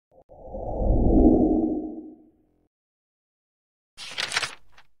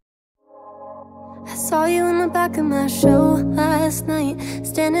Saw you in the back of my show last night,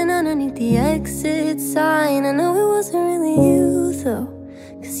 standing underneath the exit sign. I know it wasn't really you though,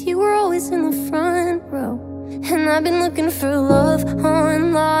 'cause you were always in the front row. And I've been looking for love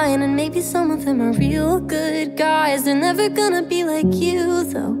online, and maybe some of them are real good guys. They're never gonna be like you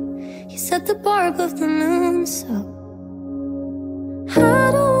though. You set the bar above the moon, so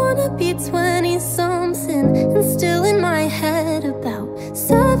I don't wanna be 20-something and still in my head about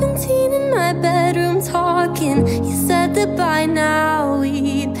 17 in my bedroom talking. You said that by now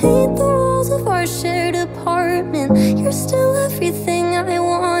we'd paint the walls of our shared apartment. You're still everything I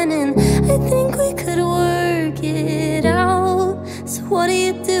want, and I think we could work it out. So what are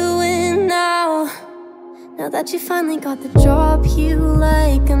you doing now? Now that you finally got the job you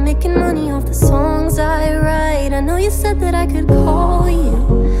like, I'm making money off the songs I write. I know you said that I could call you.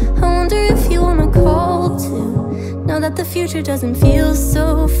 I wonder if you wanna call too. Now that the future doesn't feel so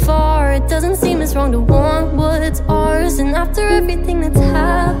far, it doesn't seem as wrong to want what's ours. And after everything that's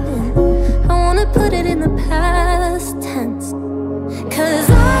happened, I wanna put it in the past tense. 'Cause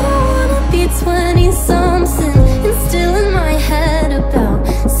I don't wanna be 20-something and still in my head about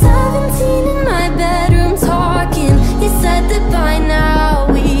 17 in my bedroom talking. You said that by now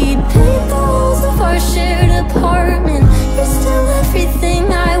we'd paint the walls of our shared apartment. You're still everything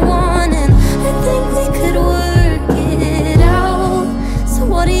I want, and I think we could work it out. So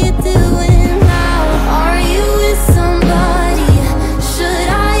what are you doing now? Are you with somebody? Should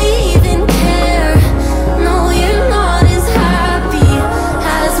I even care? No, you're not as happy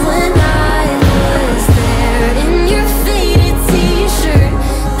as when I was there. In your faded t-shirt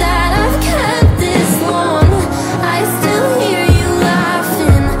that I've kept this long, I still hear you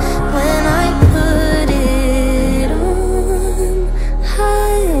laughing when I put it on.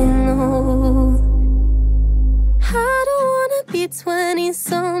 I know I don't wanna be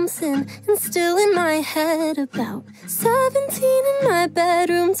 20-something and still in my head about 17 in my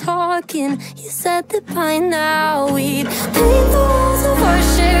bedroom talking. You said that by now we'd paint the walls of our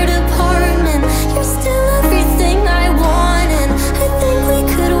shared apartment. You're still everything I want, and I think we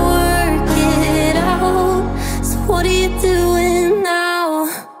could work it out. So what are you doing now?